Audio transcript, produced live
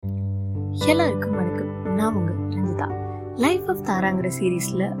எல்லாருக்கும் வணக்கம். நான் உங்க ரஞ்சிதா. லைஃப் ஆஃப் தாராங்கிற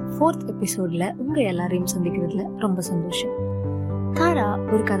சீரீஸ்ல 4th எபிசோட்ல உங்க எல்லாரையும் சந்திக்கிறதுல ரொம்ப சந்தோஷம். தாரா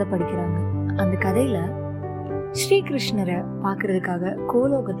ஒரு கதை படிக்கிறாங்க. அந்த கதையில ஸ்ரீகிருஷ்ணரை பாக்குறதுக்காக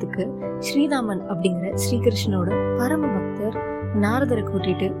கோலோகத்துக்கு ஸ்ரீராமன் அப்படிங்கிற ஸ்ரீகிருஷ்ணனோட பரம பக்தர் நாரதரை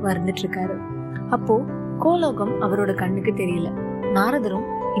கூட்டிட்டு வந்துட்டு இருக்காரு. அப்போ கோலோகம் அவரோட கண்ணுக்கு தெரியல. நாரதரும்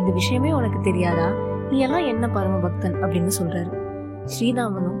இந்த விஷயமே உனக்கு தெரியாதா, நீ எல்லாம் என்ன பரம பக்தன் அப்படின்னு சொல்றாரு.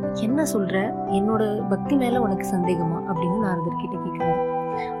 ஸ்ரீராமனும் என்ன சொல்ற, என்னோட பக்தி மேல உனக்கு சந்தேகமா அப்படின்னு நாரதர் கிட்ட கேட்கிறாரு.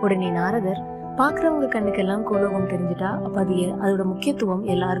 உடனே நாரதர், பாக்குறவங்க கண்ணுக்கெல்லாம் கோலோகம் தெரிஞ்சுட்டா அப்ப அதோட முக்கியத்துவம்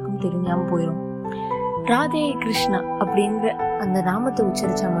எல்லாருக்கும் தெரிஞ்சாம போயிடும். ராதே கிருஷ்ணா அப்படிங்கிற அந்த நாமத்தை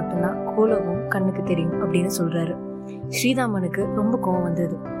உச்சரிச்சா மட்டும்தான் கோலோகம் கண்ணுக்கு தெரியும் அப்படின்னு சொல்றாரு. ஸ்ரீராமனுக்கு ரொம்ப கோபம்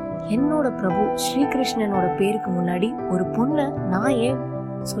வந்தது. என்னோட பிரபு ஸ்ரீகிருஷ்ணனோட பேருக்கு முன்னாடி ஒரு பொண்ணை நான் ஏன்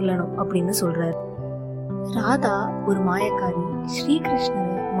சொல்லணும் அப்படின்னு சொல்றாரு. ராதா ஒரு மாயக்காரி. ஸ்ரீகிருஷ்ணரை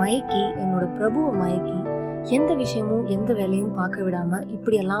மயக்கி, என்னோட பிரபுவை மயக்கி எந்த விஷயமும் எந்த வேலையும் பார்க்க விடாம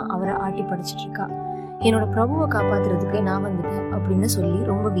இப்படியெல்லாம் அவரை ஆட்டி படிச்சுட்டு இருக்கா. என்னோட பிரபுவை காப்பாத்துறதுக்கு நான் வந்துட்டேன் அப்படின்னு சொல்லி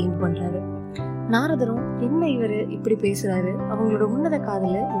ரொம்ப வீம்பு பண்றாரு. நாரதரும், என்ன இவரு இப்படி பேசுறாரு, அவங்களோட உன்னத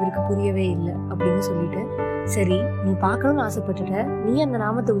காதல இவருக்கு புரியவே இல்லை அப்படின்னு சொல்லிட்டு, சரி நீ பார்க்கணும்னு ஆசைப்பட்டுட்ட, நீ அந்த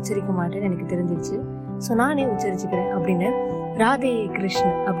நாமத்தை உச்சரிக்க மாட்டேன்னு எனக்கு தெரிஞ்சிருச்சு, சோ நானே உச்சரிச்சுக்கிறேன் அப்படின்னு ராதே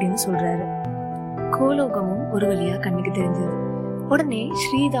கிருஷ்ணன் அப்படின்னு சொல்றாரு. கோலோகமும் ஒரு வழியா கண்ணுக்கு தெரிஞ்சது. உடனே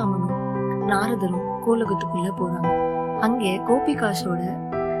ஸ்ரீராமனும் நாரதரும் கோலோகத்துக்குள்ள போறாங்க. அங்கே கோபிகாஸோட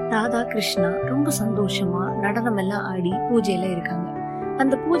ராதா கிருஷ்ணா ரொம்ப சந்தோஷமா நடனம் எல்லாம் ஆடி பூஜையில இருக்காங்க.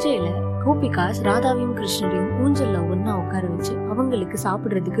 அந்த பூஜையில கோபிகாஸ் ராதாவையும் கிருஷ்ணரையும் ஊஞ்சல்ல ஒன்னா உட்கார வச்சு அவங்களுக்கு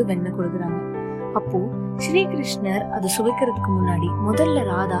சாப்பிடுறதுக்கு வெண்ணெய் கொடுக்குறாங்க. அப்போ ஸ்ரீகிருஷ்ணர் அதை சுவைக்கிறதுக்கு முன்னாடி முதல்ல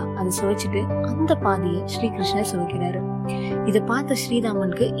ராதா அதை சுவைச்சிட்டு அந்த பாதிய ஸ்ரீகிருஷ்ணர் சுவைக்கிறாரு. இதை பார்த்த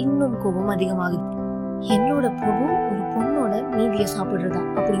ஸ்ரீராமனுக்கு இன்னும் கோபம் அதிகமாகுது. என்னோட பிரபு ஒரு பொண்ணோட மீதியை சாப்பிடுறதா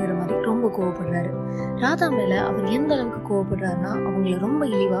அப்படிங்கிற மாதிரி ரொம்ப கோவப்படுறாரு. ராதா மேல அவர் எந்த அளவுக்கு கோவப்படுறாருன்னா அவங்கள ரொம்ப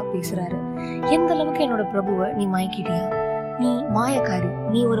இழிவா பேசுறாரு. எந்த அளவுக்கு என்னோட பிரபுவை நீ மயக்கிட்டியா, நீ மாயக்காரி,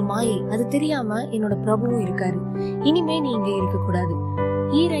 நீ ஒரு மாயை, அது தெரியாம என்னோட பிரபுவும் இருக்காரு, இனிமே நீ இங்க இருக்க கூடாது.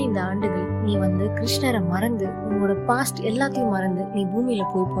 25 ஆண்டுகள் நீ கிருஷ்ணரை மறந்து உன்னோட பாஸ்ட் எல்லாத்தையும் மறந்து நீ பூமியில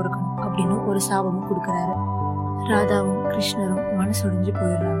போய் பிறக்கணும் அப்படின்னு ஒரு சாபமும் கொடுக்கறாரு. ராதாவும் கிருஷ்ணரும் மனசொடிஞ்சு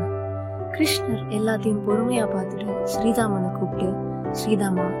போயிடுறாங்க. கிருஷ்ணர் எல்லாத்தையும் பொறுமையா பார்த்துட்டு ஸ்ரீராமனை கூப்பிட்டு,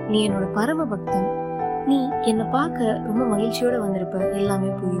 ஸ்ரீராமா நீ என்னோட பரம பக்தன், நீ என்னை பார்க்க ரொம்ப மகிழ்ச்சியோட வந்திருப்ப, எல்லாமே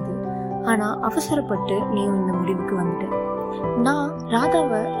புரியுது, ஆனா அவசரப்பட்டு நீ இந்த முடிவுக்கு வந்துட்ட. நான்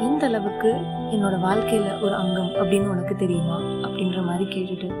ராதாவை எந்த அளவுக்கு என்னோட வாழ்க்கையில ஒரு அங்கம் அப்படின்னு உனக்கு தெரியுமா அப்படின்ற மாதிரி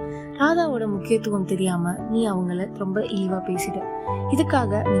கேட்டுட்டு, ராதாவோட முக்கியத்துவம் தெரியாம நீ அவங்கள ரொம்ப இழிவா பேசிட்ட,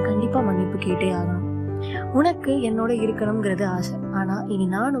 இதுக்காக நீ கண்டிப்பா மன்னிப்பு கேட்டே ஆகணும். உனக்கு என்னோட இருக்கணும்ங்கிறது ஆசை, ஆனா இனி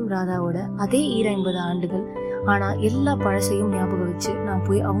நானும் ராதாவோட அதே 50 ஆண்டுகள், ஆனா எல்லா பழசையும் ஞாபகம் வச்சு நான்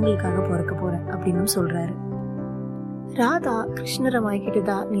போய் அவங்களுக்காக பிறக்க போறேன் அப்படின்னு சொல்றாரு. ராதா கிருஷ்ணரை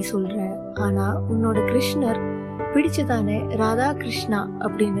மயக்கிட்டுதா நீ சொல்ற, ஆனா உன்னோட கிருஷ்ணர் பிடிச்சதானே ராதா கிருஷ்ணா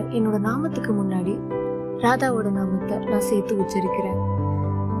அப்படின்னு என்னோட நாமத்துக்கு முன்னாடி ராதாவோட நாமத்தை நான் சேர்த்து உச்சரிக்கிறேன்.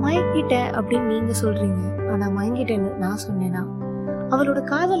 மயங்கிட்ட அப்படின்னு நீங்க சொல்றீங்க, ஆனா மயங்கிட்டேன்னு நான் சொன்னேனா? அவளோட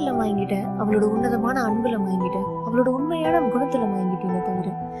காதல்ல மயங்கிட்டேன், அவளோட உன்னதமான அன்புல மயங்கிட்டேன், அவளோட உண்மையான குணத்துல மயங்கிட்டேன்னு தவிர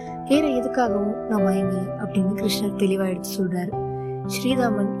வேற எதுக்காகவும் நான் மயங்கல அப்படின்னு கிருஷ்ணர் தெளிவா எடுத்து சொல்றாரு.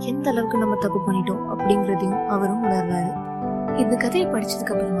 ஸ்ரீராமன் எந்த அளவுக்கு நம்ம தப்பு பண்ணிட்டோம் அப்படிங்கறதையும் அவரும் உணர்றாரு. இந்த கதையை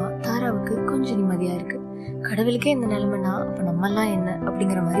படிச்சதுக்கு அப்புறமா தாராவுக்கு கொஞ்சம் நிம்மதியா இருக்கு. கடவுளுக்கே இந்த நிலைமைனா அப்ப நம்ம எல்லாம் என்ன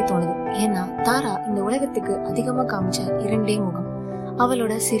அப்படிங்கிற மாதிரி தோணுது. ஏன்னா தாரா இந்த உலகத்துக்கு அதிகமா காமிச்ச 2 முகம்,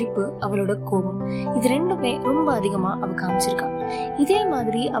 அவளோட சிரிப்பு, அவளோட கோபம், இது ரெண்டுமே ரொம்ப அதிகமா அவ காமிச்சிருக்கா. இதே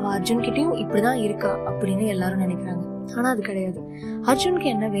மாதிரி அவ அர்ஜுன் கிட்டயும் இப்படிதான் இருக்கா அப்படின்னு எல்லாரும் நினைக்கிறாங்க. ஆனா அது கிடையாது. அர்ஜுனுக்கு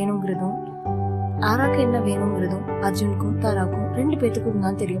என்ன வேணுங்கிறதும் தாராக்கு என்ன வேணுங்கிறதும் அர்ஜுனுக்கும் தாராக்கும் 2 பேத்துக்கும்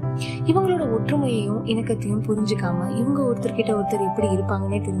தான் தெரியும். இவங்களோட ஒற்றுமையையும் இணக்கத்தையும் புரிஞ்சுக்காம, இவங்க ஒருத்தர்கிட்ட ஒருத்தர் எப்படி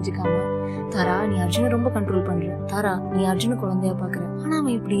இருப்பாங்கன்னே தெரிஞ்சுக்காம, தாரா நீ அர்ஜுனை ரொம்ப கண்ட்ரோல் பண்ற, தாரா நீ அர்ஜுன குழந்தையா பாக்குற, ஆனா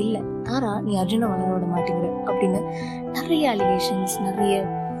அவன் இப்படி இல்ல, தாரா நீ அர்ஜுனை வளர விட மாட்டேங்கிற அப்படின்னு நிறைய அலிகேஷன்ஸ், நிறைய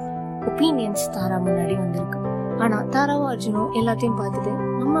ஒப்பீனியன்ஸ் தாரா முன்னாடி வந்திருக்கு. ஆனா தாராவும் அர்ஜுனும் எல்லாத்தையும் பார்த்துட்டு,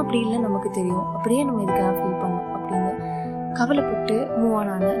 நம்ம அப்படி இல்லை, நமக்கு தெரியும், அப்படியே நம்ம இதுக்காக ஃபீல் பண்ணோம் அப்படின்னு கவலைப்பட்டு மூவ்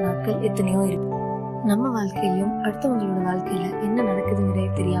ஆன நாட்கள் எத்தனையோ இருக்கு. நம்ம வாழ்க்கையிலும் அடுத்தவங்களோட வாழ்க்கையில என்ன நடக்குதுங்கிறதே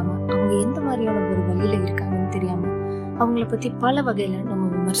தெரியாம, அவங்க எந்த மாதிரியான ஒரு வழியில இருக்காங்கன்னு தெரியாம அவங்கள பத்தி பல வகையில நம்ம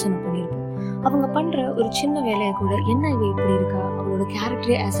விமர்சனம் பண்ணிருப்போம். அவங்க பண்ற ஒரு சின்ன வேலையை கூட என்ன இவ இப்படி இருக்கா, அவளோட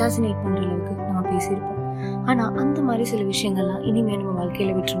கேரக்டரை அசாசினேட் பண்ற அளவுக்கு நம்ம பேசியிருப்போம். ஆனா அந்த மாதிரி சில விஷயங்கள்லாம் இனிமே நம்ம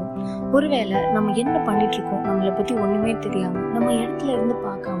வாழ்க்கையில விட்டுருவோம். ஒருவேளை நம்ம என்ன பண்ணிட்டு இருக்கோம் நம்மளை பத்தி ஒண்ணுமே தெரியாம, நம்ம இடத்துல இருந்து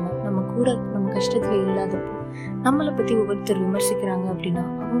பார்க்காம, நம்ம கூட நம்ம கஷ்டத்துல இல்லாதப்போ நம்மளை பத்தி ஒவ்வொருத்தர் விமர்சிக்கிறாங்க அப்படின்னா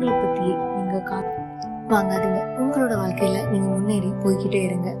அவங்கள பத்தி நீங்க வாங்காதீங்க. உங்களோட வாழ்க்கையில நீங்க முன்னேறி போய்கிட்டே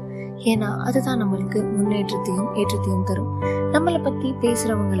இருங்க. ஏன்னா அதுதான் நம்மளுக்கு முன்னேற்றத்தையும் ஏற்றத்தையும் தரும். நம்மளை பத்தி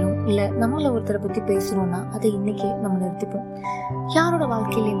பேசுறவங்களும் இல்ல நம்மள ஒருத்தரை பத்தி பேசுறோம்னா அதை இன்னைக்கே நம்ம நிறுத்திப்போம். யாரோட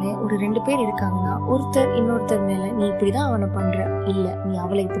வாழ்க்கையிலுமே ஒரு 2 பேர் இருக்காங்கன்னா ஒருத்தர் இன்னொருத்தர் மேல நீ இப்படிதான் அவனை பண்ற, இல்ல நீ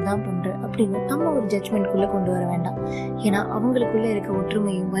அவளை இப்படிதான் பண்ற அப்படின்னு நம்ம ஒரு ஜட்ஜ்மெண்ட்குள்ள கொண்டு வர வேண்டாம். ஏன்னா அவங்களுக்குள்ள இருக்க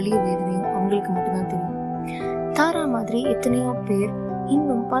ஒற்றுமையும் வலிய வேதனையும் அவங்களுக்கு மட்டும்தான் தெரியும். தாரா மாதிரி எத்தனையோ பேர்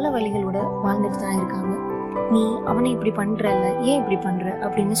இன்னும் பல வழிகளோட வாழ்ந்துட்டு தான் இருக்காங்க. நீ அவனை இப்படி பண்றல, ஏன் இப்படி பண்ற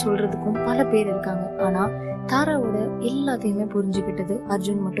அப்படின்னு சொல்றதுக்கும் பல பேர் இருக்காங்க. ஆனா தாராவோட எல்லாத்தையுமே புரிஞ்சுக்கிட்டது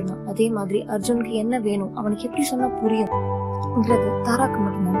அர்ஜுன் மட்டும்தான். அதே மாதிரி அர்ஜுனுக்கு என்ன வேணும், அவனுக்கு எப்படி சொன்னா புரியும்ங்கிறது தாராக்கு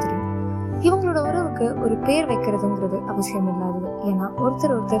மட்டும்தான் தெரியும். இவங்களோட உறவுக்கு ஒரு பேர் வைக்கிறதுங்கிறது அவசியம் இல்லாதது. ஏன்னா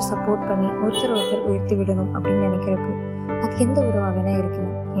ஒருத்தர் சப்போர்ட் பண்ணி ஒருத்தர் உயர்த்தி விடணும் அப்படின்னு நினைக்கிறப்போ அது எந்த உறவா வேணா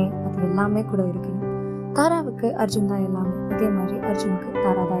இருக்கலாம். ஏன் அது எல்லாமே கூட இருக்கலாம். தாராவுக்கு அர்ஜுன் தான் எல்லாமே, அதே மாதிரி அர்ஜுனுக்கு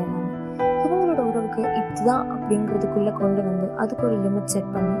தாரா தான் எல்லாமே. இவங்களோட உறவுக்கு இப்படிதான் அப்படிங்கிறதுக்குள்ள கொண்டு வந்து அதுக்கு ஒரு லிமிட்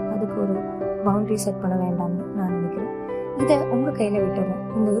செட் பண்ணி அதுக்கு ஒரு பவுண்டரி செட் பண்ண வேண்டாம்னு நான் நினைக்கிறேன். இதை உங்க கையில விட்டுறேன்.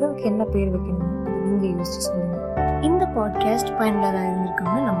 இந்த உறவுக்கு என்ன பேர் வைக்கணுமோ அது நீங்க யோசிச்சு சொல்லுங்க. இந்த பாட்காஸ்ட் பயனுள்ளதா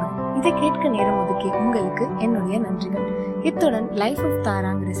இருந்திருக்கும்னு நம்புறேன். இதை கேட்க நேரம் ஒதுக்கி உங்களுக்கு என்னுடைய நன்றிகள். இத்துடன் லைஃப் ஆஃப்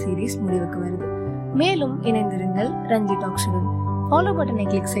தாராங்கிற சீரீஸ் முடிவுக்கு வருது. மேலும் இணைந்திருங்கள் ரஞ்சி டாக்ஸுடன். ஃபாலோ பட்டனை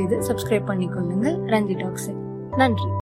கிளிக் செய்து சப்ஸ்கிரைப் பண்ணிக்கொள்ளுங்கள் ரஞ்சி டாக்ஸை. நன்றி.